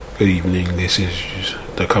Good evening. This is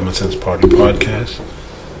the Common Sense Party podcast.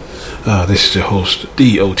 This is your host,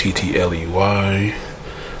 DOTTLEY.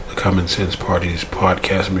 The Common Sense Party's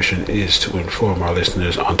podcast mission is to inform our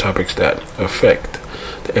listeners on topics that affect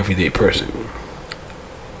the everyday person.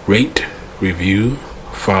 Rate, review,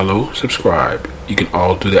 follow, subscribe. You can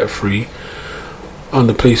all do that free on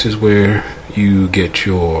the places where you get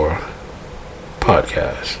your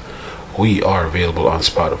podcasts. We are available on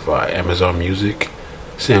Spotify, Amazon Music,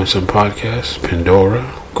 Samsung Podcasts,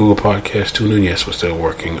 Pandora, Google Podcasts, TuneIn. Yes, we're still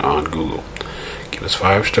working on Google. Give us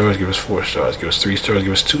 5 stars, give us 4 stars, give us 3 stars,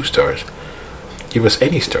 give us 2 stars. Give us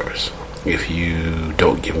any stars. If you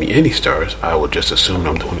don't give me any stars, I will just assume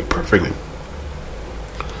I'm doing it perfectly.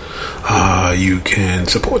 You can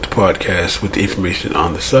support the podcast with the information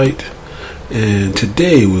on the site. And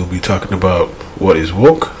today we'll be talking about what is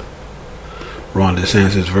woke, Ron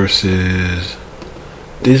DeSantis versus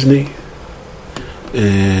Disney,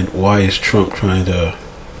 and why is Trump trying to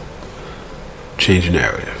change the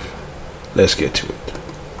narrative. Let's get to it.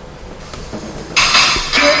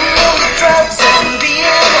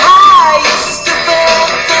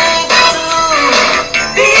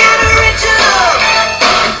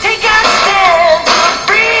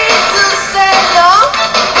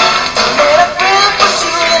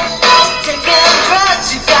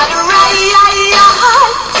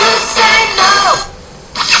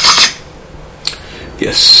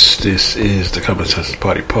 Yes, this is the Common Sense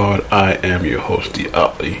Party Pod. I am your host, D.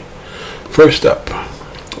 Otley. First up,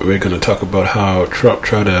 we're going to talk about how Trump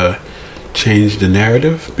tried to change the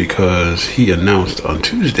narrative because he announced on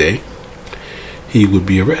Tuesday he would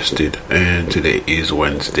be arrested. And today is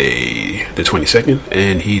Wednesday, the 22nd,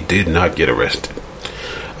 and he did not get arrested.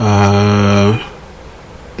 The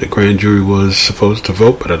grand jury was supposed to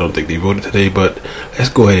vote, but I don't think they voted today. But let's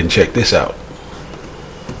go ahead and check this out.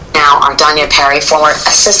 Now are Danya Perry, former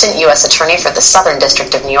Assistant U.S. Attorney for the Southern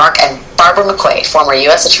District of New York, and Barbara McQuaid, former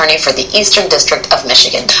U.S. Attorney for the Eastern District of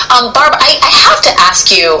Michigan. Barb, I have to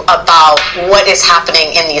ask you about what is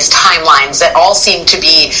happening in these timelines that all seem to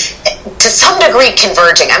be, to some degree,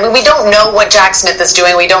 converging. I mean, we don't know what Jack Smith is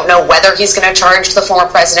doing. We don't know whether he's going to charge the former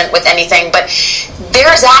president with anything, but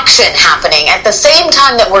there's action happening. At the same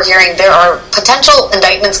time that we're hearing there are potential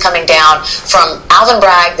indictments coming down from Alvin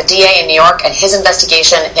Bragg, the DA in New York, and his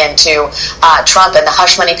investigation into Trump and the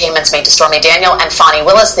hush money payments made to Stormy Daniels, and Fani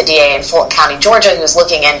Willis, the DA in Fulton County, Georgia, who's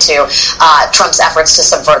looking into Trump's efforts to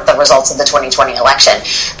subvert the results of the 2020 election.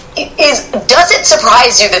 Does it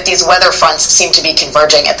surprise you that these weather fronts seem to be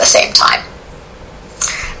converging at the same time?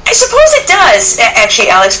 I suppose it does, actually,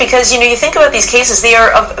 Alex, because, you think about these cases, they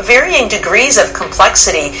are of varying degrees of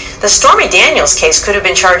complexity. The Stormy Daniels case could have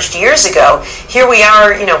been charged years ago. Here we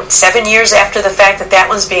are, 7 years after the fact that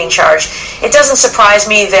one's being charged. It doesn't surprise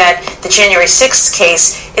me that the January 6th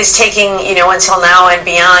case is taking, until now and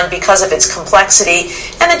beyond because of its complexity.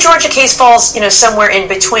 And the Georgia case falls, somewhere in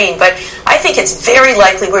between. But I think it's very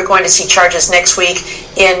likely we're going to see charges next week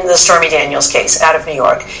in the Stormy Daniels case out of New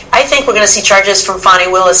York. I think we're going to see charges from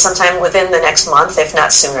Fani Willis sometime within the next month, if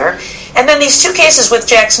not sooner. And then these 2 cases with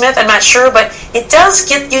Jack Smith, I'm not sure, but it does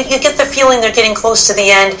get, you get the feeling they're getting close to the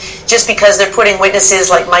end just because they're putting witnesses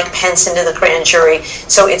like Mike Pence into the grand jury.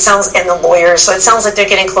 So it sounds, and the lawyers, so it sounds like they're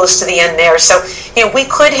getting close to the end there. So, we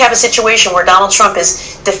could have a situation where Donald Trump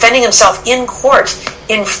is defending himself in court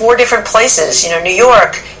in 4 different places, New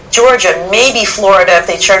York, Georgia, maybe Florida. If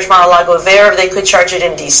they charge Mar-a-Lago there, they could charge it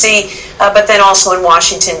in D.C., but then also in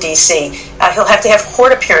Washington, D.C. He'll have to have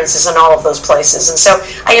court appearances in all of those places. And so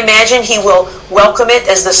I imagine he will welcome it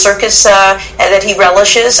as the circus that he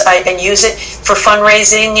relishes and use it for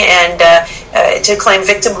fundraising and to claim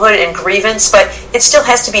victimhood and grievance. But it still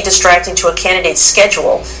has to be distracting to a candidate's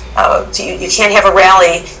schedule. You can't have a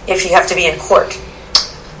rally if you have to be in court.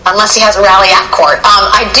 Unless he has a rally at court.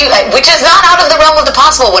 Which is not out of the realm of the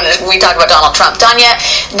possible when we talk about Donald Trump. Danya,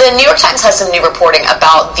 the New York Times has some new reporting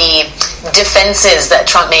about the defenses that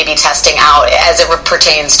Trump may be testing out as it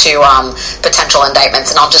pertains to potential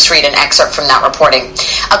indictments, and I'll just read an excerpt from that reporting.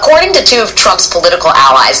 According to 2 of Trump's political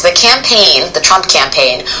allies, the Trump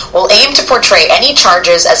campaign, will aim to portray any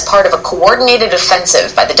charges as part of a coordinated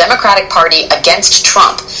offensive by the Democratic Party against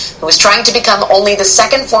Trump, who is trying to become only the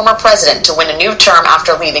 2nd former president to win a new term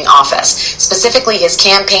after leaving office. Specifically, his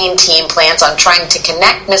campaign team plans on trying to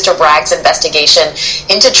connect Mr. Bragg's investigation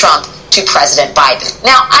into Trump to President Biden.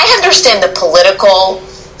 Now, I understand the political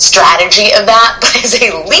strategy of that, but as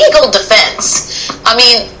a legal defense, I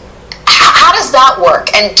mean, how does that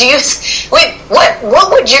work? And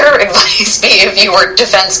what would your advice be if you were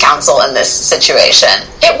defense counsel in this situation?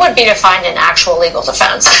 It would be to find an actual legal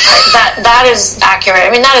defense. That is accurate.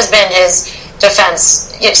 I mean, that has been his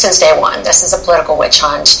defense since day one. This is a political witch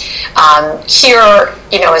hunt. Here,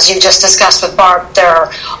 as you just discussed with Barb, there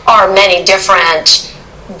are many different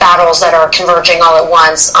battles that are converging all at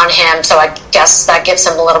once on him, so I guess that gives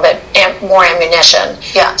him a little bit more ammunition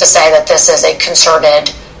to say that this is a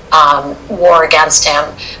concerted war against him.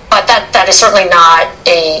 But that is certainly not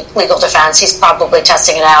a legal defense. He's probably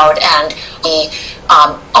testing it out, and he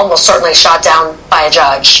almost certainly shot down by a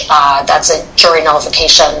judge. That's a jury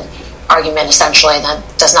nullification argument, essentially, that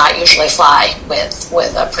does not usually fly with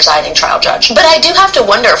a presiding trial judge. But I do have to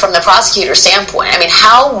wonder, from the prosecutor's standpoint, I mean,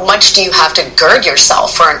 how much do you have to gird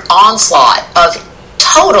yourself for an onslaught of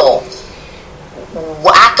total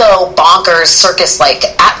wacko, bonkers, circus-like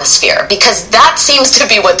atmosphere? Because that seems to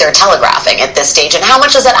be what they're telegraphing at this stage. And how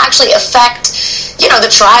much does that actually affect, the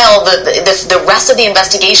trial, the rest of the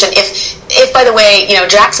investigation? If, by the way,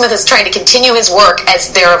 Jack Smith is trying to continue his work,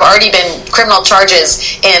 as there have already been criminal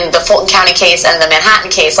charges in the Fulton County case and the Manhattan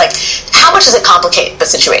case, how much does it complicate the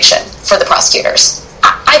situation for the prosecutors?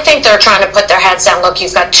 I think they're trying to put their heads down. Look,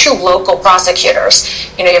 you've got two local prosecutors.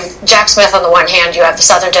 You have Jack Smith on the one hand, you have the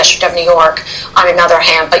Southern District of New York on another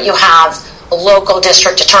hand, but you have a local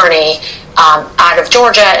district attorney out of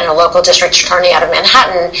Georgia and a local district attorney out of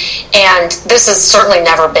Manhattan, and this has certainly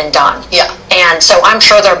never been done. Yeah. And so I'm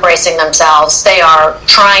sure they're bracing themselves. They are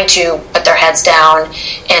trying to put their heads down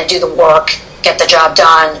and do the work, get the job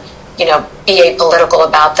done, be apolitical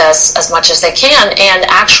about this as much as they can, and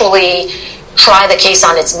actually try the case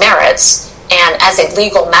on its merits and as a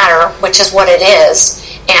legal matter, which is what it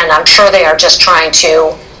is. And I'm sure they are just trying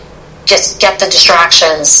to just get the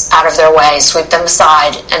distractions out of their way, sweep them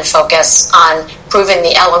aside, and focus on proving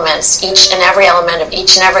the elements, each and every element of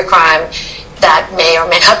each and every crime that may or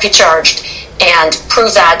may not be charged, and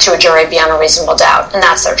prove that to a jury beyond a reasonable doubt. And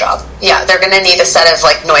that's their job. Yeah, they're going to need a set of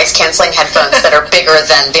noise-canceling headphones that are bigger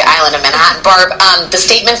than the island of Manhattan. Barb, the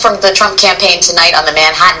statement from the Trump campaign tonight on the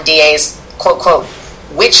Manhattan DA's quote,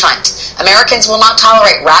 witch hunt. Americans will not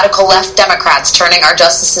tolerate radical left Democrats turning our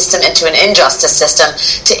justice system into an injustice system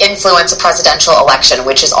to influence a presidential election,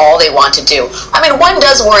 which is all they want to do. I mean, one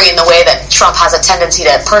does worry in the way that Trump has a tendency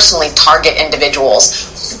to personally target individuals.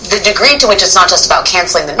 The degree to which it's not just about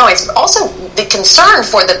canceling the noise, but also the concern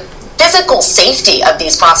for the physical safety of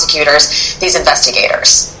these prosecutors, these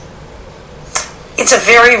investigators. It's a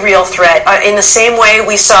very real threat. In the same way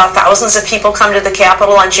we saw thousands of people come to the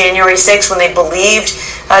Capitol on January 6th when they believed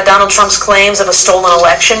Donald Trump's claims of a stolen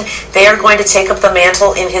election, they are going to take up the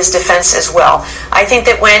mantle in his defense as well. I think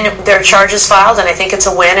that when there are charges filed, and I think it's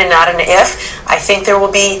a when and not an if, I think there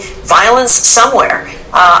will be violence somewhere.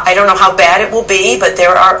 I don't know how bad it will be, but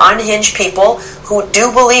there are unhinged people who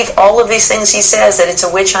do believe all of these things he says, that it's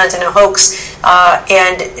a witch hunt and a hoax,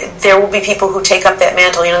 and there will be people who take up that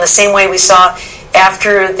mantle. In the same way we saw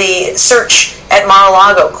after the search at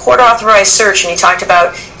Mar-a-Lago, court-authorized search, and he talked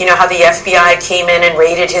about, how the FBI came in and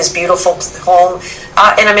raided his beautiful home,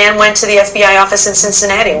 and a man went to the FBI office in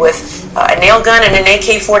Cincinnati with a nail gun and an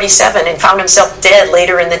AK-47 and found himself dead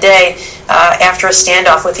later in the day after a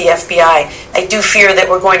standoff with the FBI. I do fear that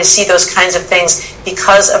we're going to see those kinds of things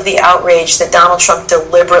because of the outrage that Donald Trump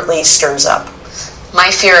deliberately stirs up. My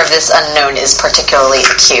fear of this unknown is particularly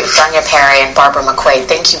acute. Danya Perry and Barbara McQuaid,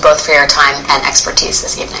 thank you both for your time and expertise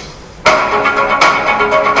this evening.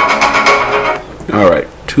 All right,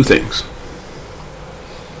 two things.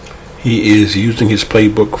 He is using his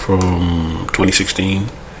playbook from 2016,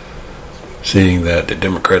 saying that the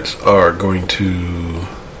Democrats are going to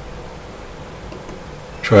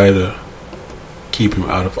try to keep him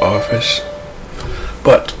out of office.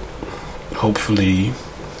 But hopefully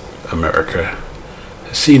America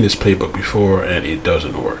has seen this playbook before and it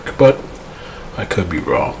doesn't work. But I could be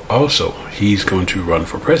wrong. Also, he's going to run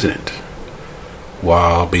for president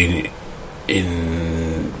while being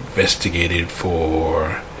investigated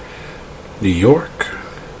for New York,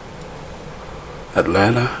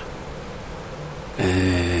 Atlanta,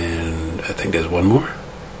 and I think there's one more.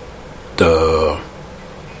 The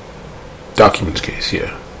documents case,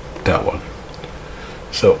 yeah, that one.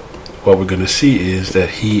 So what we're going to see is that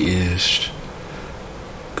he is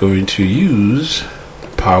going to use the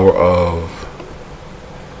power of,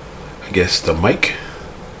 I guess, the mic,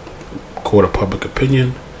 court of public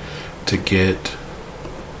opinion, to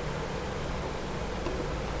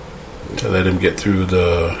let him get through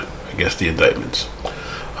the indictments.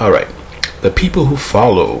 All right, the people who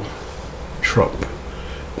follow Trump,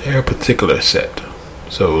 they're a particular set.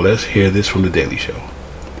 So let's hear this from The Daily Show.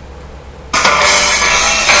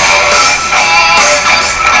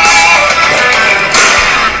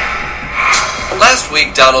 Last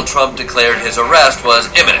week, Donald Trump declared his arrest was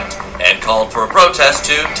imminent, and and called for a protest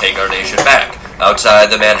to take our nation back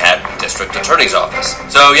outside the Manhattan District Attorney's Office.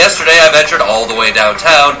 So yesterday I ventured all the way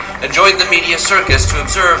downtown and joined the media circus to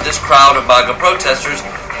observe this crowd of MAGA protesters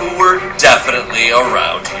who were definitely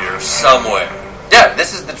around here somewhere. Yeah,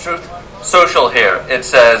 this is the Truth Social here. It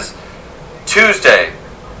says, Tuesday,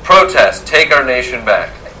 protest, take our nation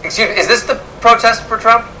back. Excuse me, is this the protest for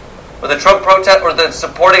Trump? Or the Trump protest, or the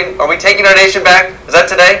supporting, are we taking our nation back? Is that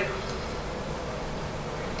today?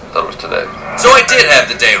 I thought it was today. So I did have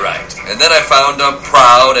the day right, and then I found a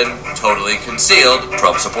proud and totally concealed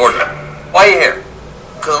Trump supporter. Why are you here?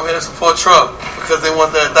 Because I'm here to support Trump, because they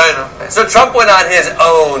want to indict him. So Trump went on his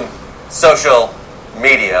own social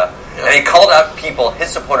media, and he called out people, his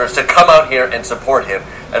supporters, to come out here and support him.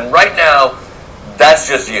 And right now, that's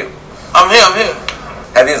just you. I'm here.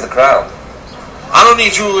 Heavy as the crown. I don't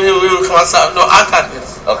need you to come outside. No, I got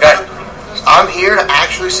this. Okay. I'm here to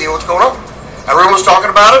actually see what's going on. Everyone was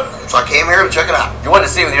talking about it, so I came here to check it out. You want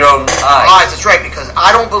to see with your own Eyes, that's right, because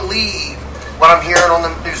I don't believe what I'm hearing on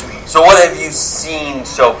the news media. So what have you seen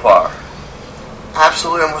so far?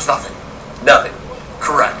 Absolutely almost nothing. Nothing.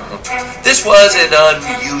 Correct. This was an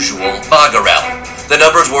unusual MAGA rally. The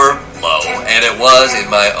numbers were low, and it was in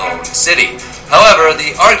my own city. However,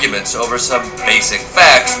 the arguments over some basic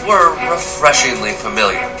facts were refreshingly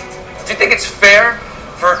familiar. Do you think it's fair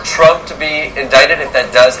for Trump to be indicted if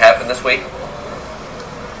that does happen this week?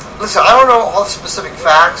 Listen, I don't know all the specific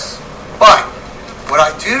facts, but what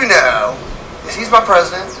I do know is he's my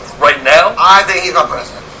president. Right now? I think he's my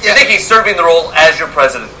president. You think he's serving the role as your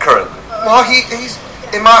president currently? Well, he's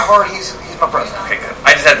in my heart, he's my president. Okay, good.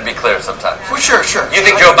 I just have to be clear sometimes. Well, sure. You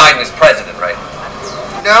think Joe Biden is president, right?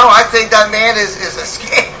 No, I think that man is a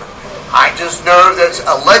scam. I just know that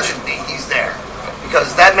allegedly he's there.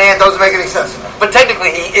 Because that man doesn't make any sense to me. But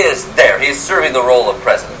technically he is there. He is serving the role of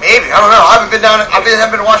president. Maybe. I don't know. I haven't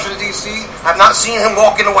been in Washington, D.C. I've not seen him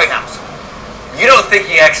walk in the White House. You don't think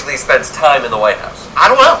he actually spends time in the White House? I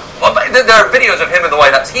don't know. Well, there are videos of him in the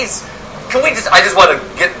White House. I just want to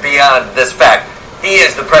get beyond this fact. He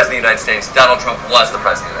is the President of the United States. Donald Trump was the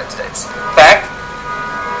President of the United States. Fact?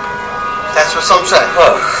 That's what some say.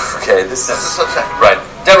 Oh, okay, this is... That's what some say. Right.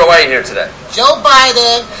 Deborah, why are you here today? Joe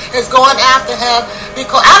Biden is going after him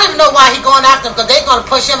because I don't even know why he's going after him because they're going to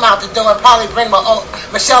push him out the door and probably bring Michael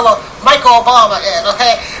Obama in,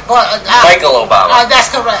 okay? But Michael Obama.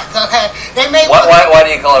 That's correct, okay? Why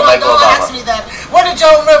do you call him Michael Obama? Don't ask me that. What did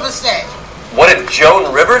Joan Rivers say? What did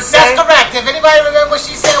Joan Rivers say? That's correct. If anybody remember what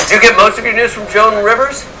she said. Do you get most of your news from Joan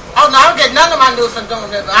Rivers? Oh, no, I don't get none of my news from Joan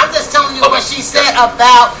Rivers. I'm just telling you what she said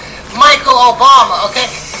about Michael Obama, okay?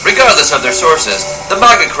 Regardless of their sources, the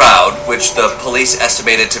MAGA crowd, which the police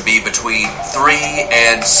estimated to be between 3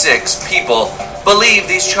 and 6 people, believed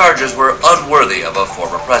these charges were unworthy of a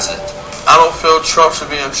former president. I don't feel Trump should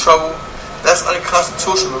be in trouble. That's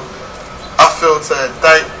unconstitutional. I feel to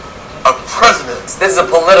indict a president. This is a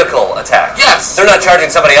political attack. Yes. They're not charging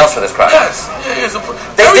somebody else for this crime. Yes. Hold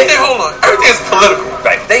on. Everything is political.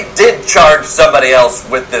 Right. They did charge somebody else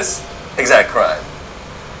with this exact crime.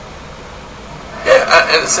 Yeah,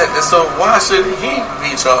 and so why should he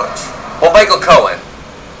be charged? Well, Michael Cohen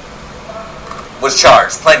was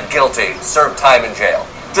charged, pled guilty, served time in jail.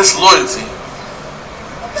 Disloyalty.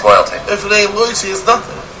 It's loyalty. If it ain't loyalty, it's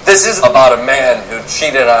nothing. This is about a man who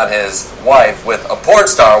cheated on his wife with a porn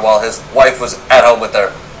star while his wife was at home with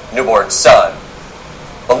their newborn son.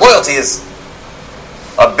 But loyalty is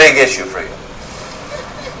a big issue for you.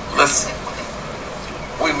 Listen,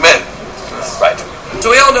 we met. Right. So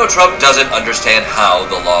we all know Trump doesn't understand how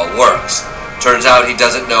the law works. Turns out he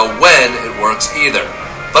doesn't know when it works either.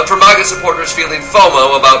 But for MAGA supporters feeling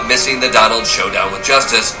FOMO about missing the Donald showdown with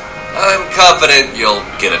justice, I'm confident you'll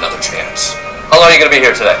get another chance. How long are you going to be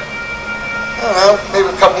here today? I don't know, maybe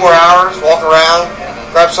a couple more hours, walk around,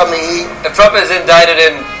 grab something to eat. If Trump is indicted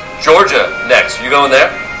in Georgia next, you going there?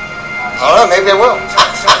 I don't know, maybe I will.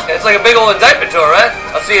 It's like a big old indictment tour, right?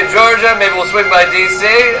 I'll see you in Georgia, maybe we'll swing by D.C.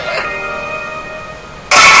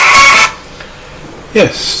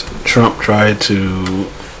 Yes, Trump tried to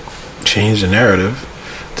change the narrative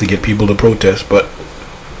to get people to protest, but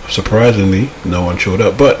surprisingly, no one showed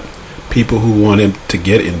up. But people who want him to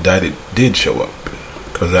get indicted did show up,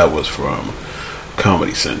 because that was from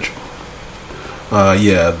Comedy Central.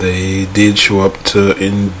 They did show up to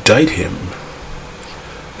indict him.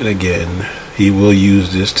 And again, he will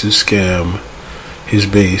use this to scam his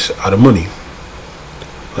base out of money.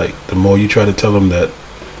 Like, the more you try to tell him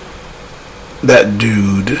that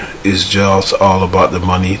dude is just all about the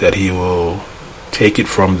money, that he will take it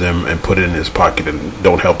from them and put it in his pocket and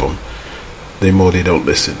don't help him, the more they don't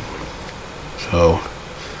listen. So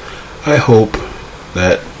I hope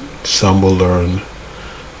that some will learn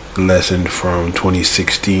the lesson from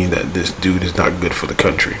 2016 that this dude is not good for the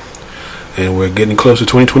country. And we're getting close to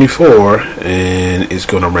 2024, and it's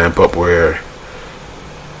going to ramp up where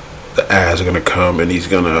the ads are going to come, and he's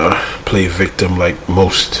going to play victim like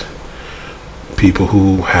most people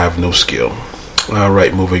who have no skill. All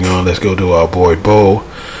right, moving on. Let's go to our boy Bo.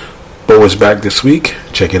 Bo is back this week.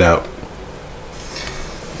 Check it out.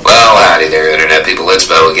 Well, howdy there, Internet people. It's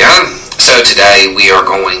Bo again. So today we are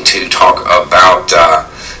going to talk about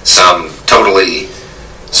some totally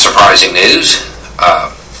surprising news.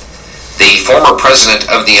 The former President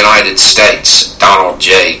of the United States, Donald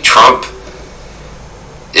J. Trump,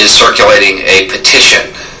 is circulating a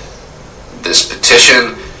petition. This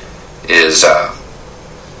petition is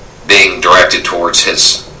being directed towards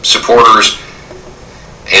his supporters,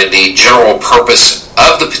 and the general purpose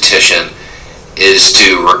of the petition is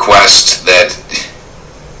to request that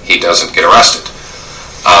he doesn't get arrested.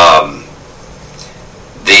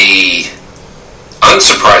 The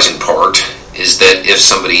unsurprising part is that if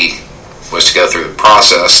somebody was to go through the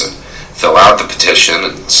process and fill out the petition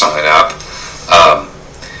and sign up,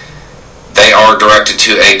 they are directed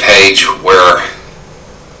to a page where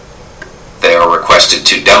they are requested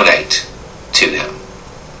to donate to him.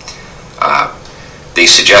 The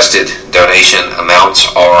suggested donation amounts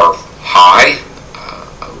are high,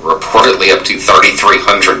 reportedly up to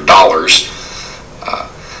 $3,300,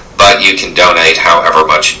 but you can donate however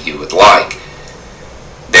much you would like.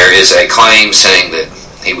 There is a claim saying that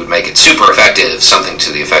he would make it super effective, something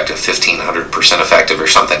to the effect of 1,500% effective or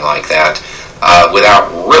something like that,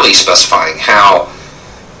 without really specifying how.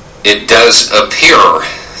 It does appear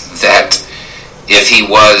that if he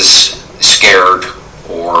was scared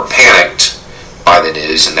or panicked by the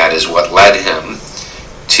news, and that is what led him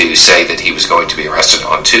to say that he was going to be arrested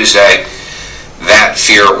on Tuesday, that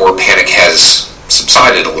fear or panic has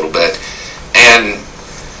subsided a little bit, and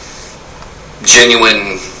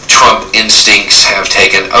genuine Trump instincts have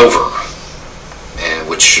taken over,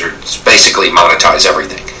 which are basically monetize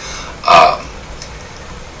everything.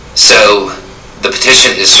 So the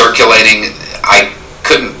petition is circulating. I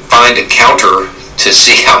couldn't find a counter to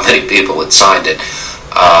see how many people had signed it.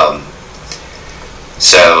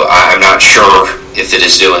 So I'm not sure if it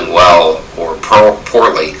is doing well or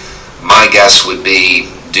poorly. My guess would be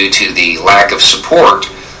due to the lack of support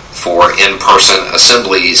for in-person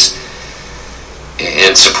assemblies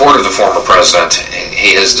in support of the former president,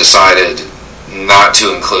 he has decided not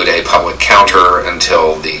to include a public counter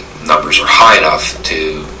until the numbers are high enough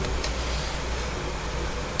to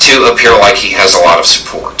appear like he has a lot of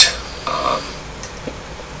support.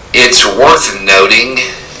 It's worth noting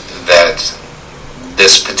that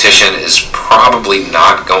this petition is probably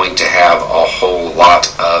not going to have a whole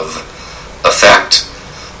lot of effect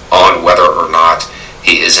on whether or not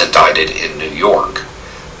he is indicted in New York.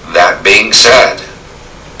 That being said,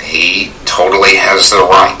 he totally has the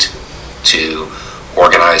right to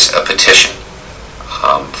organize a petition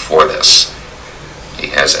for this. He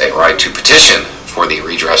has a right to petition for the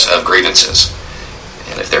redress of grievances.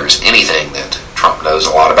 And if there is anything that Trump knows a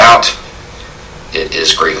lot about, it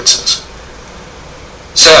is grievances.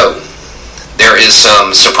 So, there is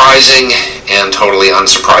some surprising and totally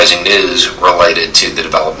unsurprising news related to the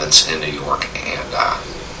developments in New York and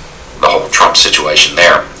the whole Trump situation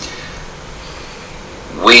there.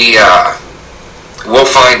 We'll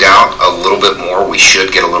find out a little bit more. We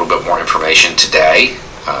should get a little bit more information today.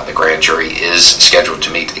 The grand jury is scheduled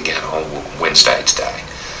to meet again on Wednesday today.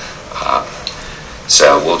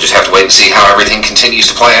 So we'll just have to wait and see how everything continues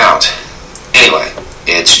to play out. Anyway,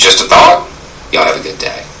 it's just a thought. Y'all have a good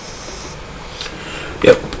day.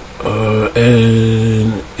 Yep.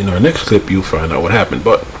 And in our next clip, you'll find out what happened.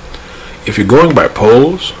 But if you're going by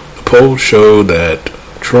polls, the polls show that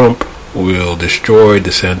Trump will destroy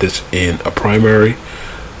DeSantis in a primary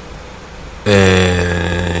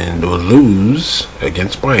and will lose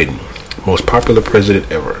against Biden. Most popular president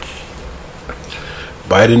ever.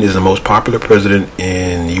 Biden is the most popular president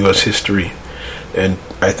in U.S. history, and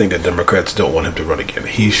I think that Democrats don't want him to run again.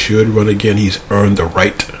 He should run again. He's earned the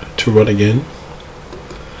right to run again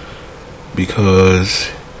because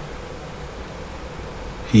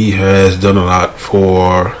he has done a lot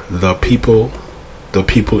for the people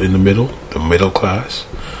in the middle class,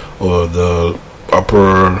 or the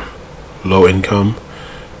upper low income.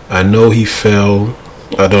 I know he fell.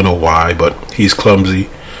 I don't know why, but he's clumsy.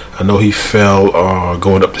 I know he fell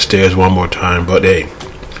going up the stairs one more time, but hey,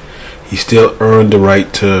 he still earned the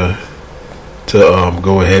right to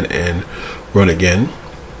go ahead and run again.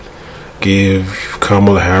 Give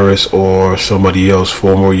Kamala Harris or somebody else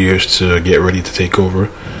 4 more years to get ready to take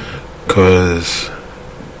over, because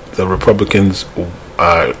the Republicans,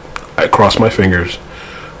 I cross my fingers,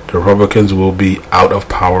 the Republicans will be out of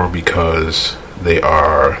power because they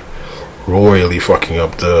are royally fucking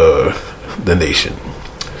up the nation.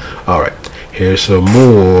 Alright, here's some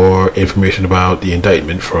more information about the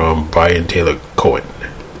indictment from Brian Taylor Cohen.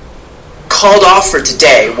 Called off for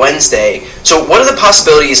today, Wednesday. So what are the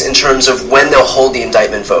possibilities in terms of when they'll hold the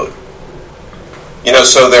indictment vote?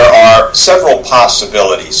 So there are several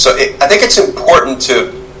possibilities. So I think it's important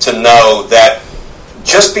to know that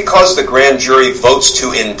just because the grand jury votes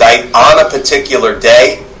to indict on a particular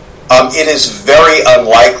day, it is very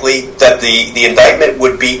unlikely that the indictment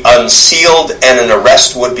would be unsealed and an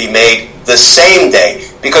arrest would be made the same day.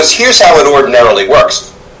 Because here's how it ordinarily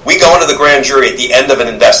works. We go into the grand jury at the end of an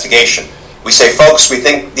investigation. We say, folks, we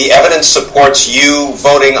think the evidence supports you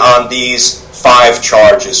voting on these 5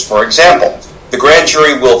 charges. For example, the grand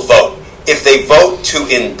jury will vote. If they vote to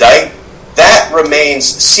indict, that remains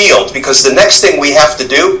sealed, because the next thing we have to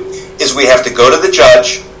do is we have to go to the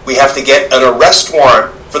judge, we have to get an arrest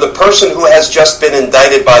warrant for the person who has just been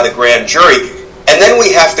indicted by the grand jury, and then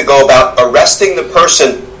we have to go about arresting the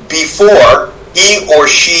person before he or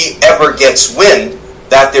she ever gets wind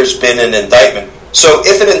that there's been an indictment. So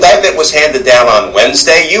if an indictment was handed down on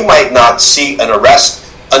Wednesday, you might not see an arrest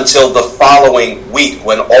until the following week,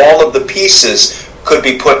 when all of the pieces could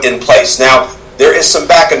be put in place. Now, there is some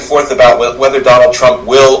back and forth about whether Donald Trump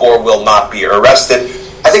will or will not be arrested.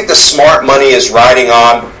 I think the smart money is riding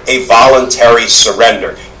on a voluntary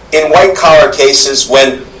surrender. In white-collar cases,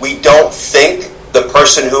 when we don't think the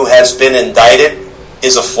person who has been indicted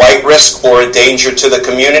is a flight risk or a danger to the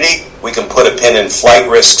community, we can put a pin in flight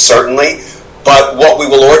risk, certainly. But what we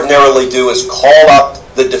will ordinarily do is call up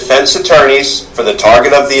the defense attorneys for the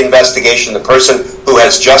target of the investigation, the person who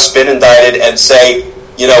has just been indicted, and say,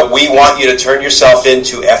 we want you to turn yourself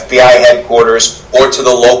into FBI headquarters or to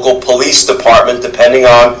the local police department, depending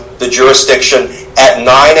on the jurisdiction, at 9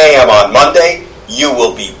 a.m. on Monday. You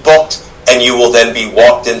will be booked, and you will then be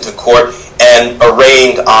walked into court and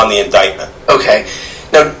arraigned on the indictment. Okay.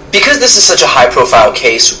 Now, because this is such a high-profile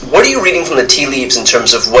case, what are you reading from the tea leaves in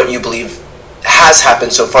terms of what you believe has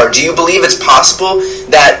happened so far? Do you believe it's possible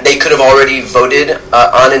that they could have already voted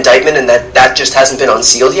on indictment and that just hasn't been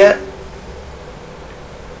unsealed yet?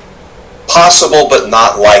 Possible, but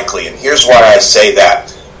not likely. And here's why I say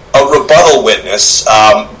that. A rebuttal witness,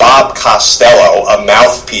 Bob Costello, a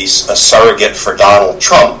mouthpiece, a surrogate for Donald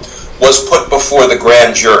Trump, was put before the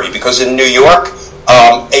grand jury because in New York,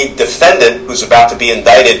 a defendant who's about to be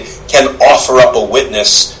indicted can offer up a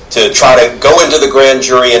witness to try to go into the grand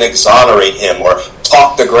jury and exonerate him or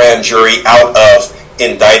talk the grand jury out of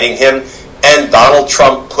indicting him. And Donald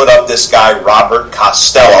Trump put up this guy, Robert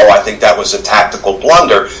Costello. I think that was a tactical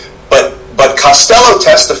blunder. But Costello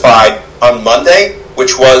testified on Monday,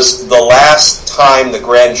 which was the last time the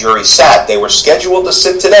grand jury sat. They were scheduled to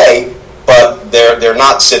sit today, but they're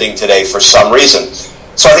not sitting today for some reason.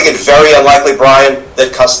 So I think it's very unlikely, Brian,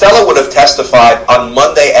 that Costello would have testified on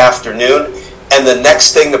Monday afternoon, and the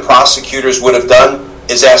next thing the prosecutors would have done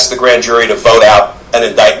is ask the grand jury to vote out an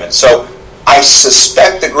indictment. So I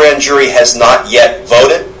suspect the grand jury has not yet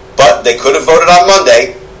voted, but they could have voted on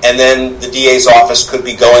Monday, and then the DA's office could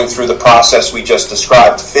be going through the process we just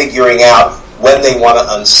described, figuring out when they want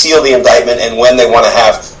to unseal the indictment and when they want to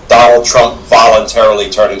have Donald Trump voluntarily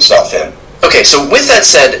turn himself in. Okay, so with that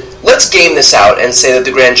said, let's game this out and say that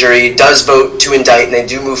the grand jury does vote to indict and they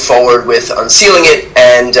do move forward with unsealing it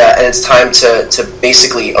and it's time to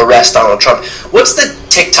basically arrest Donald Trump. What's the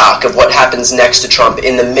tick-tock of what happens next to Trump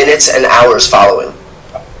in the minutes and hours following?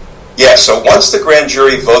 Yeah, so once the grand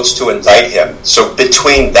jury votes to indict him, so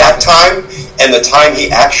between that time and the time he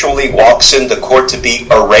actually walks into court to be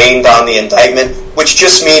arraigned on the indictment, which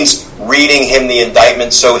just means reading him the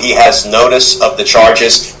indictment so he has notice of the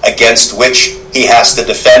charges against which he has to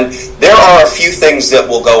defend, there are a few things that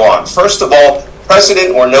will go on. First of all,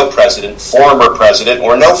 president or no president, former president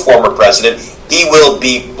or no former president, he will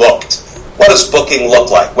be booked. What does booking look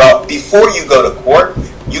like? Well, before you go to court,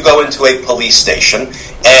 you go into a police station,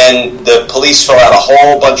 and the police fill out a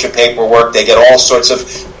whole bunch of paperwork. They get all sorts of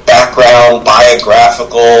background,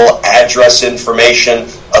 biographical, address information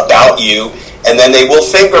about you, and then they will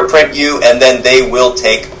fingerprint you, and then they will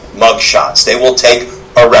take mugshots. They will take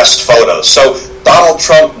arrest photos. So Donald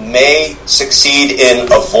Trump may succeed in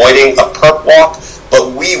avoiding a perp walk,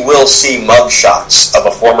 but we will see mugshots of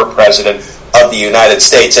a former president of the United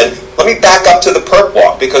States. And let me back up to the perp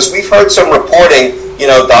walk, because we've heard some reporting,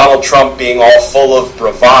 Donald Trump being all full of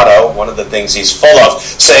bravado, one of the things he's full of,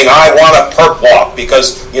 saying, I want a perp walk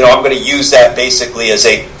because, I'm going to use that basically as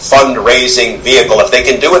a fundraising vehicle. If they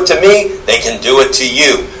can do it to me, they can do it to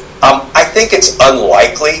you. I think it's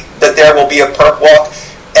unlikely that there will be a perp walk.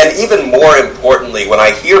 And even more importantly, when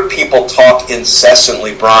I hear people talk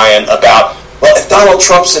incessantly, Brian, about, well, if Donald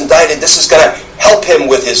Trump's indicted, this is going to help him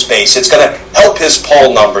with his base. It's going to help his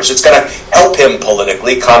poll numbers. It's going to help him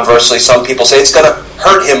politically. Conversely, some people say it's going to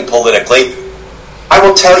hurt him politically. I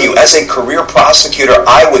will tell you, as a career prosecutor,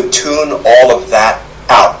 I would tune all of that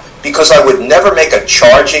out, because I would never make a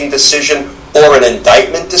charging decision or an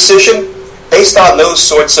indictment decision based on those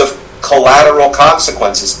sorts of collateral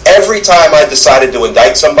consequences. Every time I decided to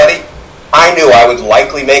indict somebody, I knew I would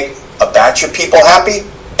likely make a batch of people happy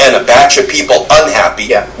and a batch of people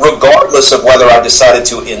unhappy, regardless of whether I decided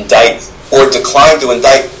to indict or decline to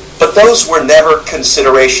indict. But those were never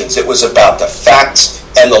considerations. It was about the facts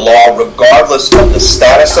and the law, regardless of the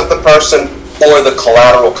status of the person or the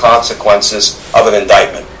collateral consequences of an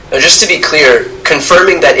indictment. Now, just to be clear,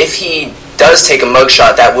 confirming that if he does take a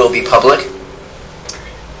mugshot, that will be public?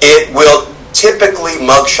 It will. Typically,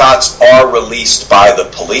 mugshots are released by the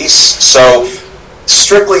police. So,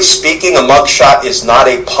 strictly speaking, a mugshot is not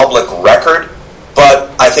a public record.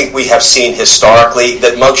 But I think we have seen historically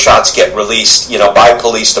that mugshots get released, by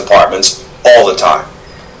police departments all the time.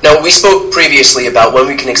 Now, we spoke previously about when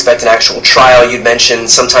we can expect an actual trial. You'd mentioned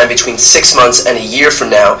sometime between 6 months and a year from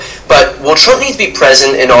now. But will Trump need to be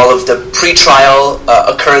present in all of the pre-trial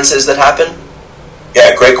occurrences that happen?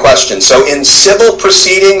 Yeah, great question. So in civil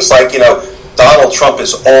proceedings, like, Donald Trump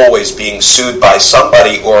is always being sued by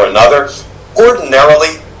somebody or another.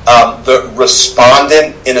 Ordinarily, the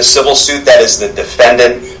respondent in a civil suit, that is the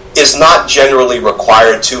defendant, is not generally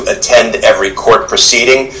required to attend every court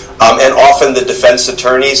proceeding. And often the defense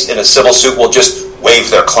attorneys in a civil suit will just waive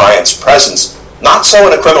their client's presence. Not so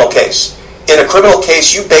in a criminal case. In a criminal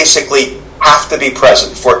case, you basically have to be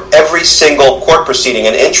present for every single court proceeding.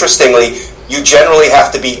 And interestingly, you generally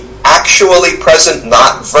have to be actually present,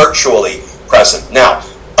 not virtually present. Now,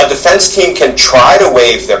 a defense team can try to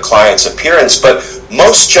waive their client's appearance, but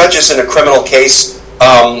most judges in a criminal case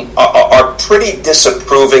are pretty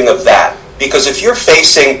disapproving of that. Because if you're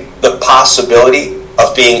facing the possibility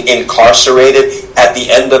of being incarcerated at the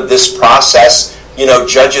end of this process,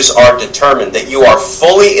 judges are determined that you are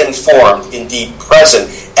fully informed, indeed present,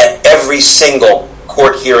 at every single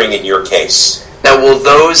court hearing in your case. Now, will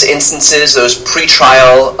those instances, those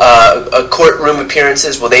pre-trial courtroom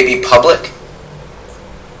appearances, will they be public?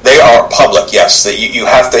 They are public, yes. You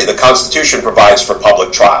have to. The Constitution provides for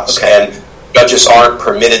public trials, and judges aren't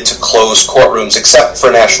permitted to close courtrooms except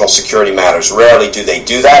for national security matters. Rarely do they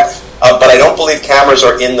do that. But I don't believe cameras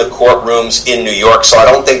are in the courtrooms in New York, so I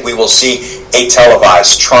don't think we will see a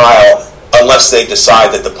televised trial unless they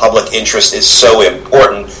decide that the public interest is so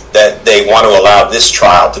important that they want to allow this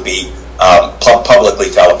trial to be publicly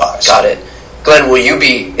televised. Got it. Glenn, will you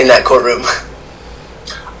be in that courtroom?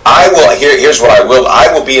 I will. Here's what I will.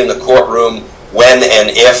 I will be in the courtroom when and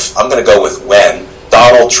if, I'm going to go with when,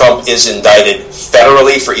 Donald Trump is indicted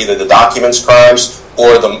federally for either the documents crimes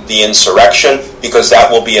or the insurrection, because that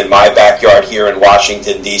will be in my backyard here in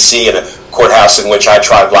Washington, D.C., in a courthouse in which I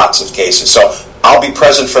tried lots of cases. So I'll be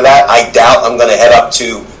present for that. I doubt I'm going to head up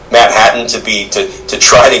to Manhattan to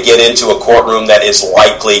try to get into a courtroom that is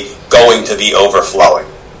likely going to be overflowing.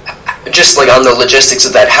 Just like on the logistics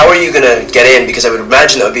of that, how are you going to get in? Because I would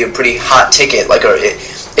imagine that would be a pretty hot ticket. Like,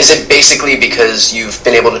 is it basically because you've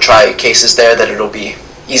been able to try cases there that it'll be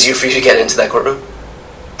easier for you to get into that courtroom?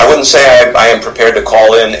 I wouldn't say I am prepared to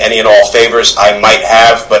call in any and all favors. I might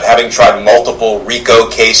have, but having tried multiple RICO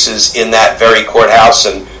cases in that very courthouse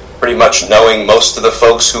and pretty much knowing most of the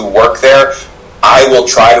folks who work there, I will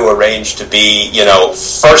try to arrange to be,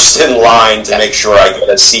 first in line to make sure I get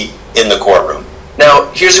a seat in the courtroom.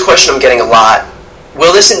 Now, here's a question I'm getting a lot.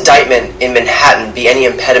 Will this indictment in Manhattan be any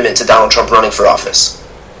impediment to Donald Trump running for office?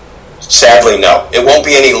 Sadly, no. It won't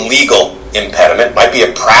be any legal impediment. Might be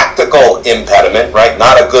a practical impediment, right?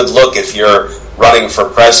 Not a good look if you're running for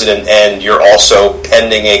president and you're also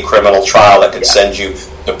pending a criminal trial that could send you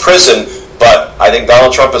to prison. But I think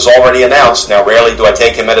Donald Trump has already announced, now rarely do I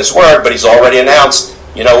take him at his word, but he's already announced,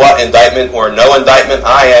 you know what, indictment or no indictment,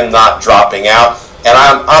 I am not dropping out. And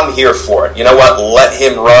I'm here for it. You know what? Let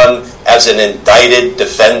him run as an indicted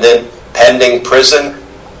defendant pending prison.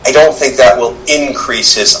 I don't think that will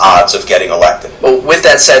increase his odds of getting elected. Well, with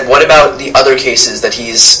that said, what about the other cases that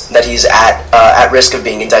he's at risk of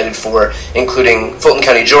being indicted for, including Fulton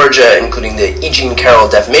County, Georgia, including the E. Jean Carroll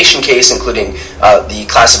defamation case, including the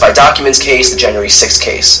classified documents case, the January 6th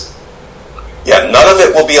case? Yeah, none of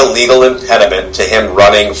it will be a legal impediment to him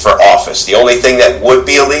running for office. The only thing that would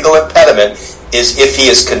be a legal impediment is if he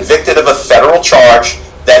is convicted of a federal charge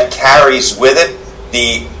that carries with it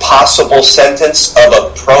the possible sentence of a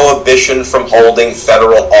prohibition from holding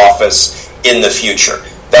federal office in the future.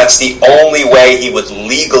 That's the only way he would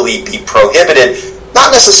legally be prohibited,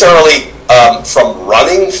 not necessarily from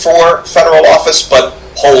running for federal office, but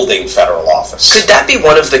holding federal office. Could that be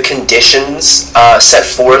one of the conditions set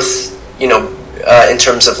forth, in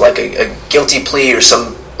terms of like a guilty plea or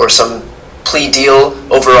some plea deal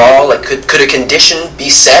overall? Like, could a condition be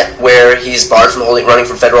set where he's barred from running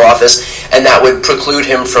for federal office, and that would preclude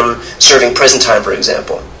him from serving prison time, for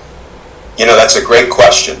example? That's a great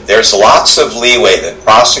question. There's lots of leeway that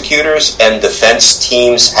prosecutors and defense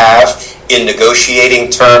teams have in negotiating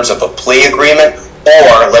terms of a plea agreement,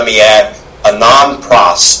 or, let me add, a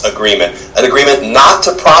non-pros agreement, an agreement not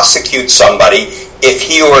to prosecute somebody if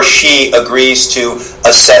he or she agrees to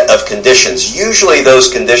a set of conditions. Usually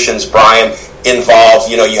those conditions, Brian, involve,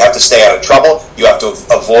 you have to stay out of trouble, you have to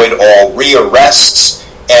avoid all rearrests,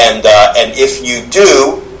 and if you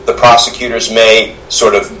do, the prosecutors may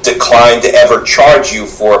sort of decline to ever charge you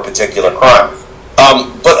for a particular crime.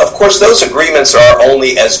 But of course, those agreements are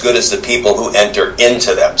only as good as the people who enter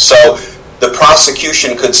into them. So the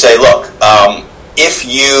prosecution could say, look, if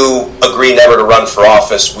you agree never to run for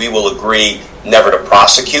office, we will agree never to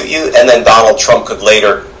prosecute you. And then Donald Trump could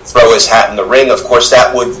later throw his hat in the ring. Of course,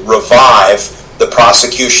 that would revive the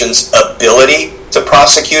prosecution's ability to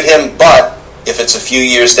prosecute him. But if it's a few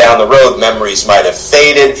years down the road, memories might have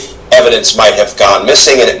faded, evidence might have gone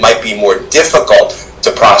missing, and it might be more difficult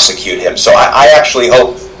to prosecute him. So I actually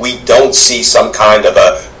hope we don't see some kind of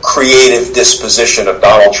a creative disposition of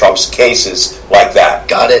Donald Trump's cases like that.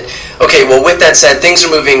 Got it. Okay, well, with that said, things are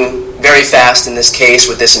moving very fast in this case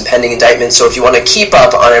with this impending indictment, so if you want to keep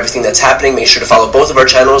up on everything that's happening, make sure to follow both of our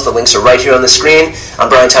channels. The links are right here on the screen. I'm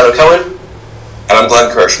Brian Tyler Cohen. And I'm Glenn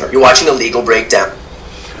Kirshner. You're watching The Legal Breakdown.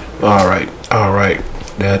 All right.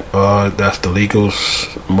 That's the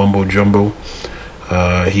Legals mumbo jumbo.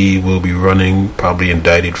 He will be running, probably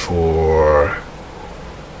indicted for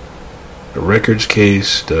the records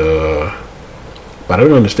case. But I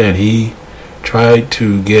don't understand. He tried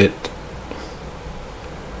to get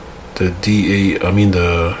the DA.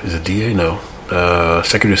 Is it DA? No,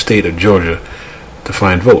 Secretary of State of Georgia to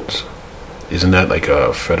find votes. Isn't that like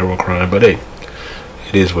a federal crime? But hey,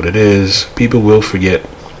 it is what it is. People will forget,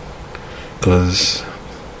 because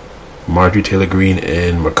Marjorie Taylor Greene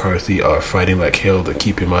and McCarthy are fighting like hell to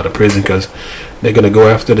keep him out of prison, because they're going to go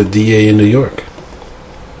after the DA in New York.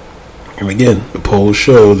 And again, the polls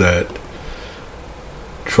show that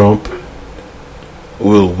Trump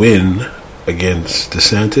will win against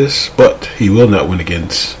DeSantis, but he will not win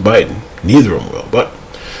against Biden. Neither of them will. But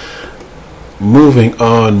moving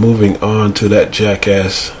on to that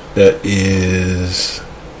jackass that is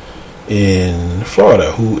in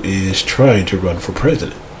Florida, who is trying to run for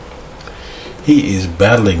president. He is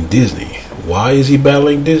battling Disney. Why is he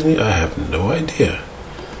battling Disney? I have no idea.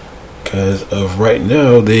 Because of right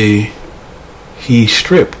now, he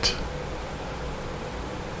stripped.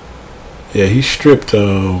 Yeah, he stripped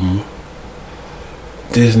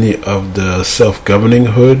Disney of the self-governing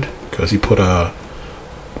hood, because he put a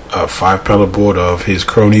 5-panel board of his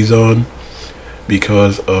cronies on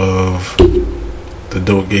because of the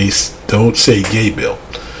Don't Say Gay bill.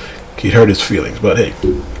 He hurt his feelings, but hey,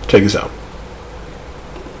 check this out.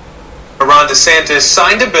 Ron DeSantis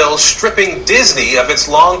signed a bill stripping Disney of its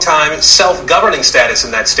longtime self-governing status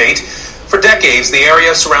in that state. For decades, the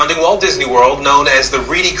area surrounding Walt Disney World, known as the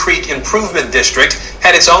Reedy Creek Improvement District,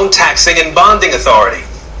 had its own taxing and bonding authority.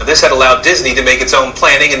 Now, this had allowed Disney to make its own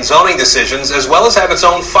planning and zoning decisions, as well as have its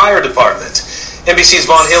own fire department. NBC's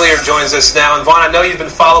Vaughn Hilliard joins us now. And Vaughn, I know you've been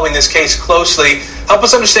following this case closely. Help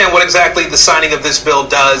us understand what exactly the signing of this bill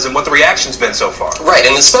does and what the reaction's been so far. Right,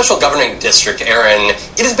 and the Special Governing District, Aaron,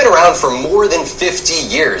 it has been around for more than 50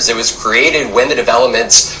 years. It was created when the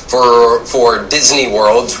developments for Disney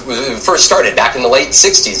World first started back in the late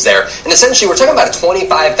 60s there. And essentially, we're talking about a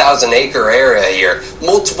 25,000-acre area here,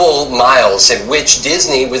 multiple miles in which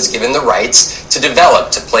Disney was given the rights to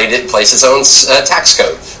develop, to place its own tax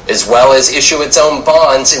code, as well as issue its own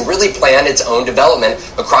bonds and really plan its own development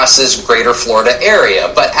across this greater Florida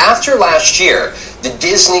area. But after last year, the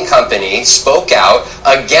Disney company spoke out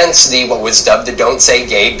against what was dubbed the Don't Say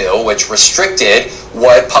Gay bill, which restricted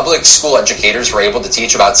what public school educators were able to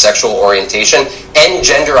teach about sexual orientation and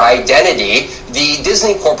gender identity. The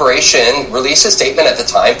Disney Corporation released a statement at the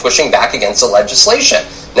time pushing back against the legislation.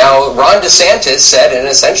 Now, Ron DeSantis said in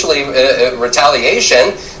essentially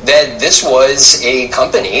retaliation that this was a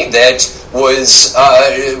company that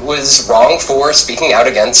was wrong for speaking out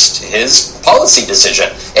against his policy decision.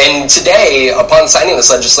 And today, upon signing this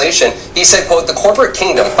legislation, he said, quote, "The corporate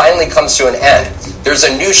kingdom finally comes to an end. There's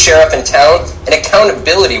a new sheriff in town, and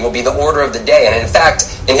accountability will be the order of the day." And in fact,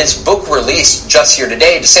 in his book released just here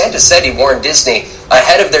today, DeSantis said he warned Disney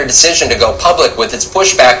ahead of their decision to go public with its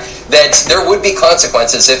pushback that there would be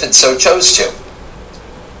consequences if it so chose to.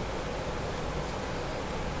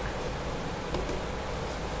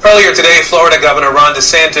 Earlier today, Florida Governor Ron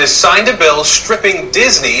DeSantis signed a bill stripping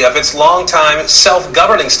Disney of its longtime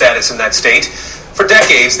self-governing status in that state. For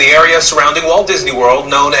decades, the area surrounding Walt Disney World,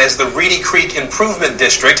 known as the Reedy Creek Improvement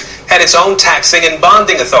District, had its own taxing and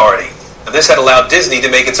bonding authority. Now, this had allowed Disney to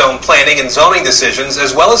make its own planning and zoning decisions,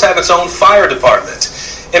 as well as have its own fire department.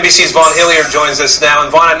 NBC's Vaughn Hilliard joins us now.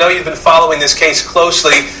 And Vaughn, I know you've been following this case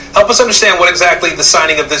closely. Help us understand what exactly the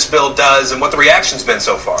signing of this bill does and what the reaction's been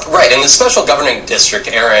so far. Right, and the special governing district,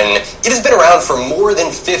 Aaron, it has been around for more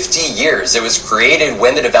than 50 years. It was created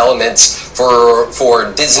when the developments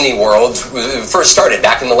for Disney World first started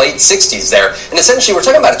back in the late 60s there. And essentially, we're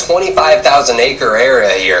talking about a 25,000-acre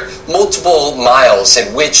area here, multiple miles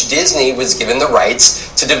in which Disney was given the rights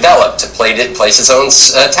to develop, to place its own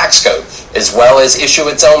tax code, as well as issue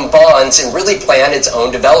its own bonds and really plan its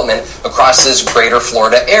own development across this greater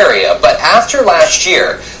Florida area. But after last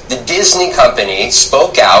year, the Disney company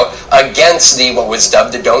spoke out against what was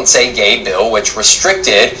dubbed the Don't Say Gay bill, which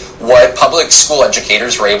restricted what public school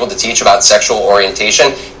educators were able to teach about sexual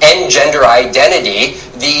orientation and gender identity.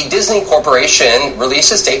 The Disney Corporation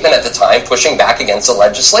released a statement at the time pushing back against the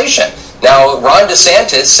legislation. Now, Ron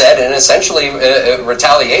DeSantis said in essentially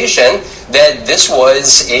retaliation that this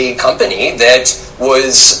was a company that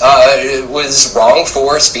was wrong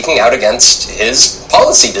for speaking out against his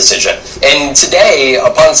policy decision. And today,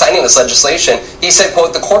 upon signing this legislation, he said,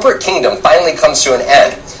 quote, "The corporate kingdom finally comes to an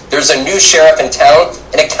end. There's a new sheriff in town,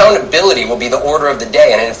 and accountability will be the order of the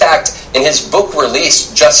day." And in fact, in his book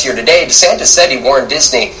released just here today, DeSantis said he warned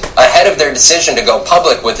Disney ahead of their decision to go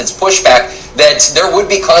public with its pushback that there would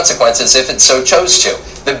be consequences if it so chose to.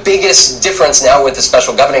 The biggest difference now with the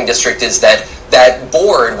special governing district is that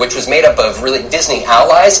board, which was made up of really Disney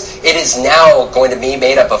allies, it is now going to be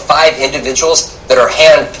made up of 5 individuals that are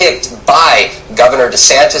handpicked by Governor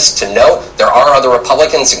DeSantis. To note, there are other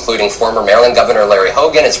Republicans, including former Maryland Governor Larry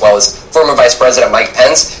Hogan, as well as former Vice President Mike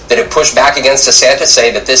Pence, that have pushed back against DeSantis,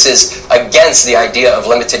 saying that this is against the idea of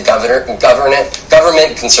limited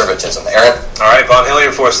government conservatism. Aaron? All right, Vaughn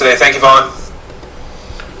Hilliard for us today. Thank you, Vaughn.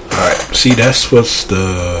 All right. See, that's what's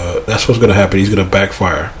going to happen. He's going to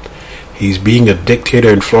backfire. He's being a dictator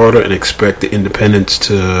in Florida and expect the independents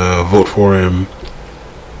to vote for him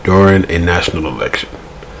during a national election.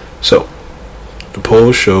 So, the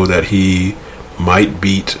polls show that he might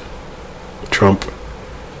beat Trump.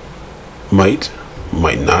 Might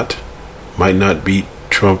not beat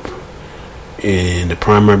Trump in the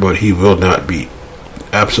primary, but he will not beat.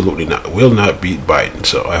 Absolutely not. Will not beat Biden.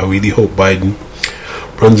 So I really hope Biden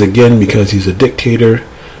runs again, because he's a dictator,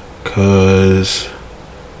 because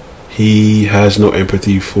he has no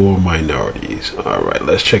empathy for minorities. All right,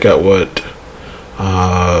 let's check out what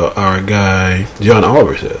our guy John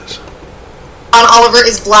Oliver says. John Oliver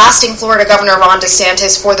is blasting Florida Governor Ron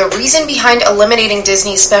DeSantis for the reason behind eliminating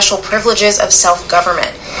Disney's special privileges of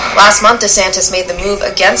self-government. Last month, DeSantis made the move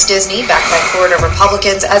against Disney, backed by Florida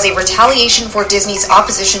Republicans, as a retaliation for Disney's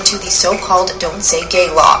opposition to the so-called Don't Say Gay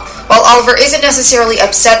law. While Oliver isn't necessarily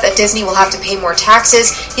upset that Disney will have to pay more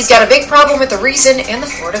taxes, he's got a big problem with the reason and the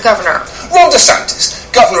Florida governor. Ron DeSantis,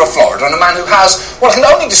 governor of Florida, and a man who has what I can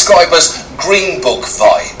only describe as Green Book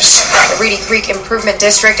vibes. The Reedy Creek Improvement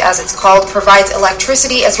District, as it's called, provides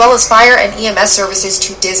electricity as well as fire and EMS services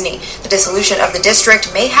to Disney. The dissolution of the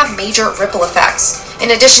district may have major ripple effects.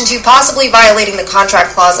 In addition to possibly violating the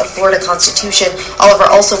contract clause of Florida Constitution, Oliver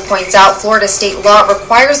also points out Florida state law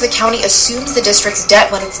requires the county assumes the district's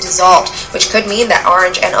debt when it's dissolved, which could mean that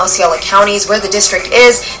Orange and Osceola counties, where the district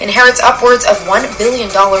is, inherits upwards of $1 billion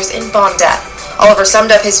in bond debt. Oliver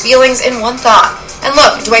summed up his feelings in one thought. And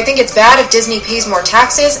look, do I think it's bad if Disney pays more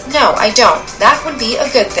taxes? No, I don't. That would be a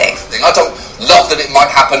good thing. I don't love that it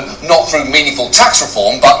might happen not through meaningful tax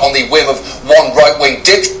reform, but on the whim of one right-wing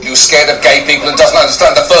dick who's scared of gay people and doesn't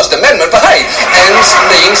understand the First Amendment. But hey, ends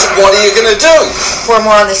means what are you going to do? For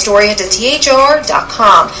more on this story, head to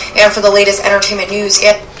THR.com. And for the latest entertainment news,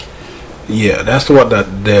 Yeah, that's what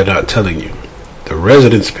they're not telling you. The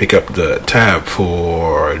residents pick up the tab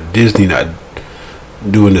for Disney not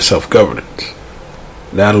doing the self-governance.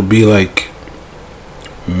 That'll be like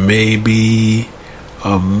maybe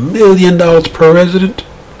 $1 million per resident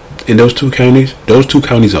in those two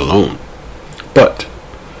counties alone. But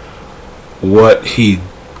what Disney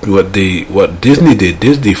did,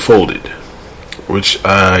 Disney folded, which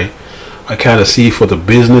I kind of see for the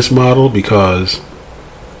business model, because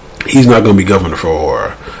he's not going to be governor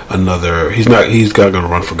for another. He's not going to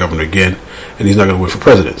run for governor again, and he's not going to win for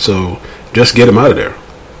president. So just get him out of there,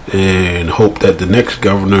 and hope that the next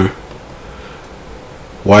governor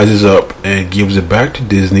wises up and gives it back to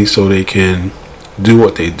Disney so they can do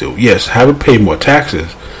what they do. Yes, have it pay more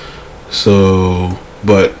taxes. So,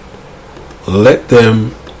 but let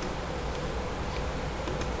them.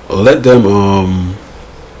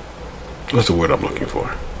 What's the word I'm looking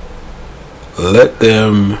for? Let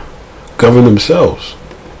them govern themselves.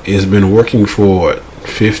 It's been working for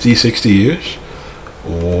 50, 60 years.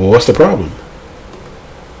 What's the problem?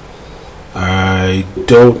 I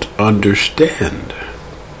don't understand.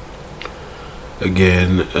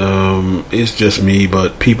 Again, it's just me,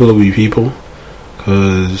 but people will be people.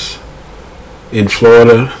 Because in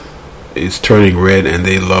Florida, it's turning red, and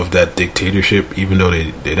they love that dictatorship, even though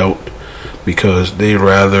they don't. Because they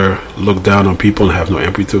rather look down on people and have no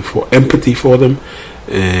empathy for them,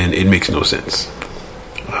 and it makes no sense.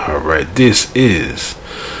 Alright, this is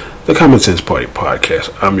the Common Sense Party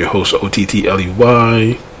Podcast. I'm your host,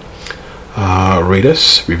 OTTLEY. Rate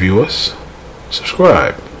us, review us,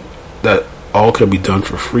 subscribe. That all can be done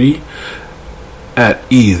for free at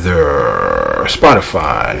either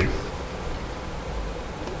Spotify,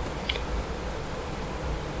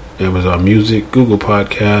 Amazon Music, Google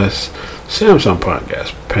Podcasts, Samsung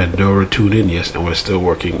Podcasts, Pandora, TuneIn, yes, and we're still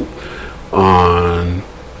working on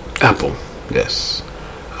Apple, yes.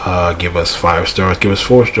 Give us 5 stars, give us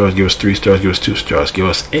 4 stars, give us 3 stars, give us 2 stars, give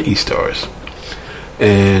us any stars.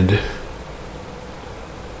 And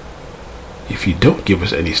if you don't give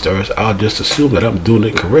us any stars, I'll just assume that I'm doing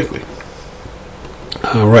it correctly.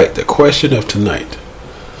 Alright, the question of tonight.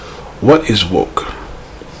 What is woke?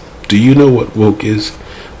 Do you know what woke is?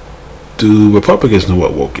 Do Republicans know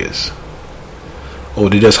what woke is? Or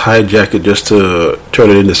they just hijack it just to turn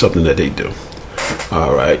it into something that they do?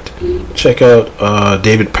 Alright. Check out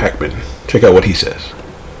David Pakman. Check out what he says.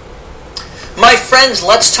 My friends,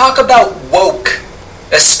 let's talk about woke,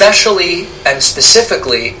 especially and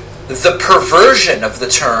specifically the perversion of the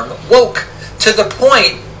term woke, to the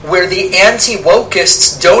point where the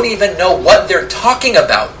anti-wokeists don't even know what they're talking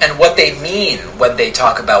about and what they mean when they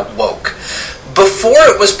talk about woke. Before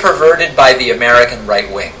it was perverted by the American right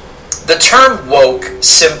wing, the term woke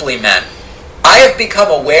simply meant, I have become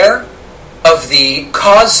aware of the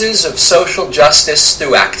causes of social justice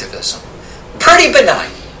through activism. Pretty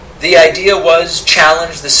benign. The idea was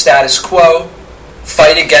challenge the status quo,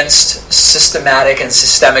 fight against systematic and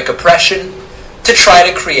systemic oppression to try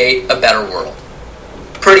to create a better world.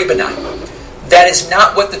 Pretty benign. That is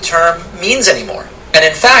not what the term means anymore. And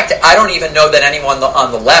in fact, I don't even know that anyone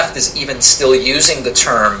on the left is even still using the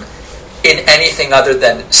term in anything other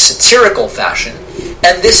than satirical fashion.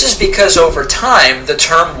 And this is because over time, the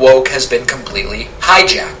term woke has been completely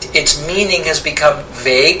hijacked. Its meaning has become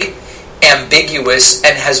vague, ambiguous,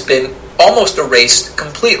 and has been almost erased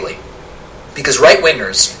completely. Because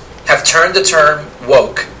right-wingers have turned the term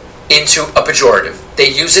woke into a pejorative. They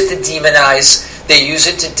use it to demonize. They use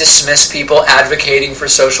it to dismiss people advocating for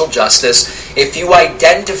social justice. If you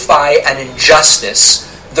identify an injustice,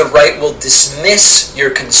 the right will dismiss your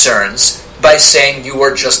concerns by saying you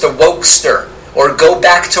are just a wokester, or go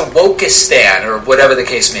back to Wokistan, or whatever the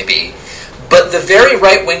case may be. But the very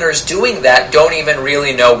right-wingers doing that don't even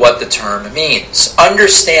really know what the term means.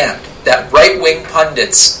 Understand that right-wing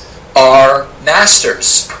pundits are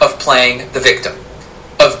masters of playing the victim,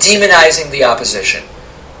 of demonizing the opposition,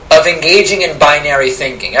 of engaging in binary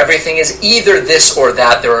thinking. Everything is either this or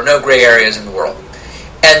that. There are no gray areas in the world.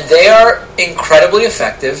 And they are incredibly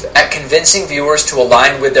effective at convincing viewers to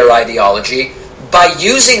align with their ideology by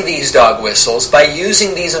using these dog whistles, by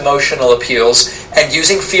using these emotional appeals, and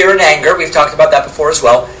using fear and anger, we've talked about that before as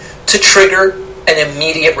well, to trigger an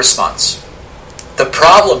immediate response. The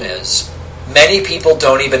problem is, many people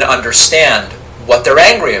don't even understand what they're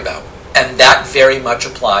angry about. And that very much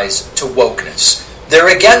applies to wokeness.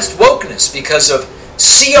 They're against wokeness because of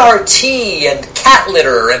CRT and cat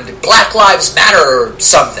litter and Black Lives Matter or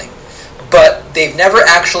something. But they've never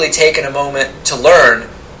actually taken a moment to learn,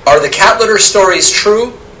 are the cat litter stories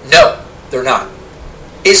true? No, they're not.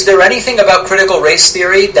 Is there anything about critical race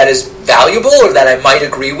theory that is valuable or that I might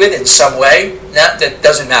agree with in some way? No, that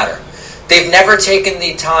doesn't matter. They've never taken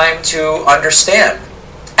the time to understand,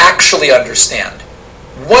 actually understand,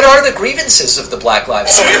 what are the grievances of the Black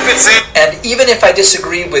Lives Matter? And even if I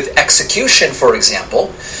disagree with execution, for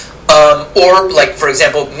example, or like, for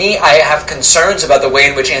example, I have concerns about the way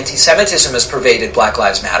in which anti-Semitism has pervaded Black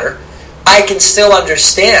Lives Matter, I can still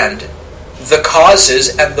understand the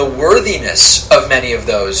causes and the worthiness of many of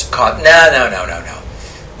those causes. No.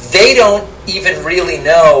 They don't even really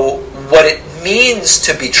know what it means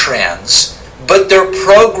to be trans, but they're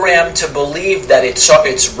programmed to believe that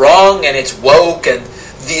it's wrong and it's woke, and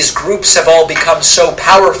these groups have all become so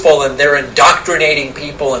powerful and they're indoctrinating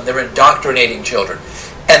people and they're indoctrinating children.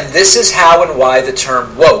 And this is how and why the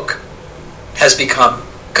term woke has become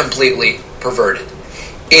completely perverted.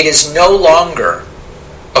 It is no longer,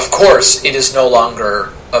 of course, it is no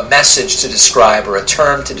longer a message to describe or a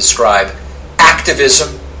term to describe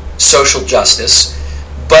activism, social justice,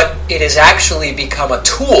 but it has actually become a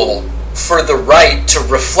tool for the right to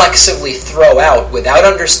reflexively throw out, without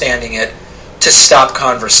understanding it, to stop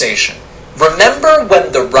conversation. Remember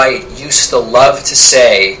when the right used to love to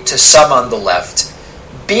say to some on the left,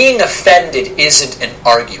 being offended isn't an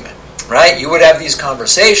argument, right? You would have these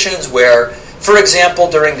conversations where, for example,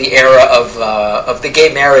 during the era of the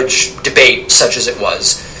gay marriage debate, such as it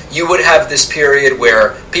was, you would have this period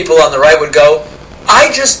where people on the right would go,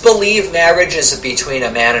 I just believe marriage is between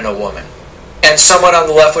a man and a woman. And someone on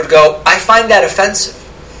the left would go, I find that offensive.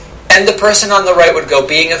 And the person on the right would go,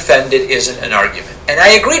 being offended isn't an argument. And I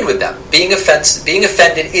agreed with them. Being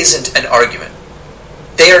offended isn't an argument.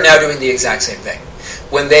 They are now doing the exact same thing.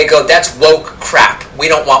 When they go, that's woke crap. We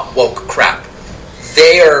don't want woke crap.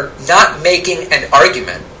 They are not making an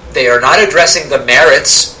argument. They are not addressing the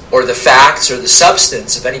merits or the facts or the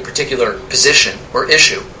substance of any particular position or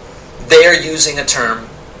issue. They are using a term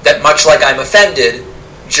that, much like I'm offended,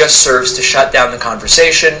 just serves to shut down the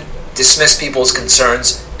conversation, dismiss people's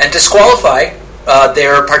concerns, and disqualify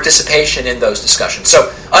their participation in those discussions.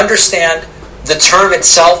 So understand the term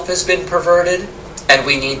itself has been perverted, and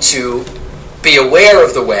we need to be aware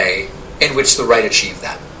of the way in which the right achieved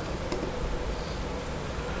that.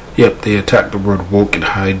 Yep, they attacked the word woke and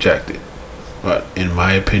hijacked it. But in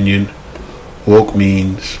my opinion, woke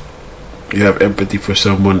means you have empathy for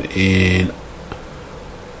someone in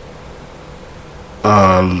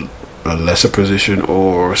a lesser position,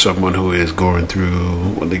 or someone who is going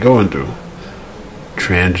through what they're going through.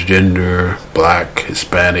 Transgender, black,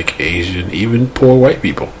 Hispanic, Asian, even poor white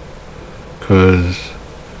people. Because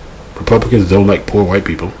Republicans don't like poor white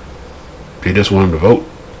people. They just want them to vote.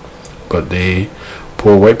 But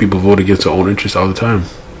poor white people vote against their own interests all the time.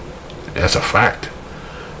 That's a fact.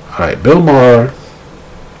 Alright, Bill Maher,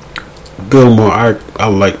 I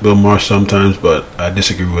like Bill Maher sometimes, but I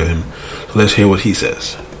disagree with him. So let's hear what he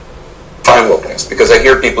says. Define wokeness, because I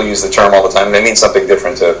hear people use the term all the time and they mean something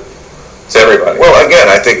different to everybody. Well, again,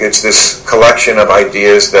 I think it's this collection of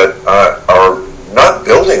ideas that are not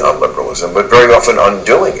building on liberalism, but very often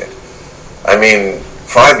undoing it. I mean,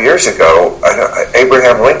 5 years ago,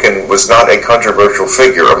 Abraham Lincoln was not a controversial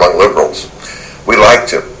figure among liberals. We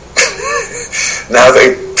liked him. Now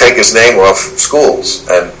they take his name off schools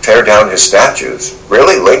and tear down his statues.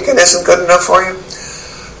 Really? Lincoln isn't good enough for you?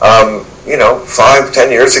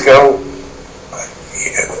 5-10 years ago,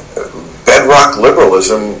 bedrock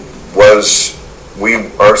liberalism was, we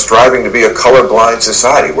are striving to be a colorblind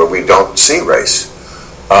society where we don't see race.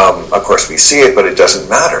 Of course we see it, but it doesn't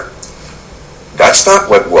matter. That's not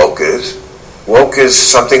what woke is. Woke is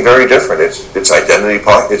something very different. It's identity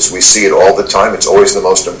politics. We see it all the time. It's always the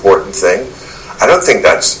most important thing. I don't think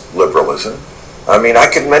that's liberalism. I mean, I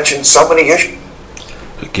could mention so many issues.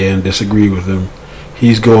 Again, disagree with him.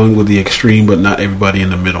 He's going with the extreme, but not everybody in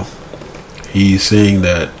the middle. He's saying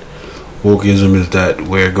that wokeism is that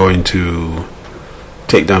we're going to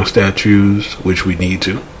take down statues, which we need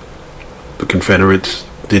to. The Confederates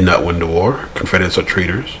did not win the war. Confederates are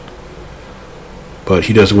traitors. But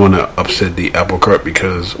he doesn't want to upset the apple cart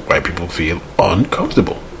because white people feel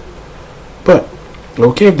uncomfortable. But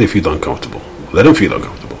okay if they feel uncomfortable. Let them feel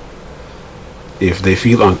uncomfortable. If they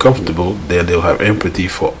feel uncomfortable, then they'll have empathy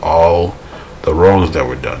for all the wrongs that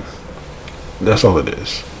were done. That's all it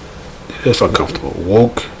is. They're just uncomfortable.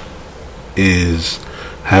 Woke is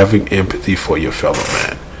having empathy for your fellow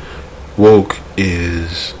man. Woke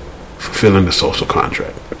is fulfilling the social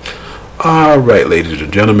contract. Alright, ladies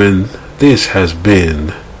and gentlemen, this has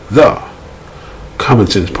been the Common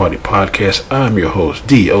Sense Party Podcast. I'm your host,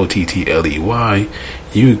 DOTTLEY.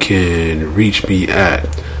 You can reach me at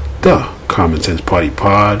the Common Sense Party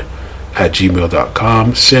Pod at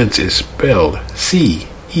gmail.com. Sense is spelled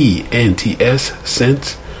CENTS,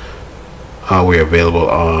 sense. We're available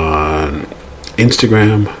on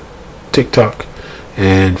Instagram, TikTok,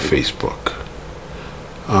 and Facebook.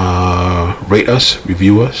 Rate us,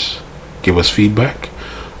 review us, give us feedback.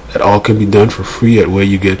 That all can be done for free at where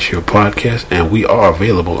you get your podcast, and we are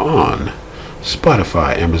available on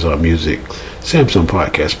Spotify, Amazon Music, Samsung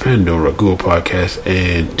Podcast, Pandora, Google Podcast,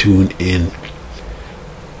 and TuneIn.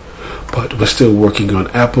 But we're still working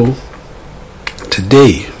on Apple.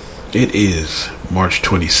 Today, it is March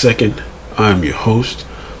 22nd. I'm your host.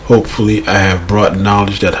 Hopefully, I have brought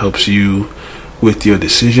knowledge that helps you with your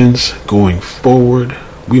decisions going forward.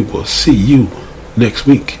 We will see you next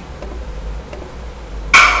week.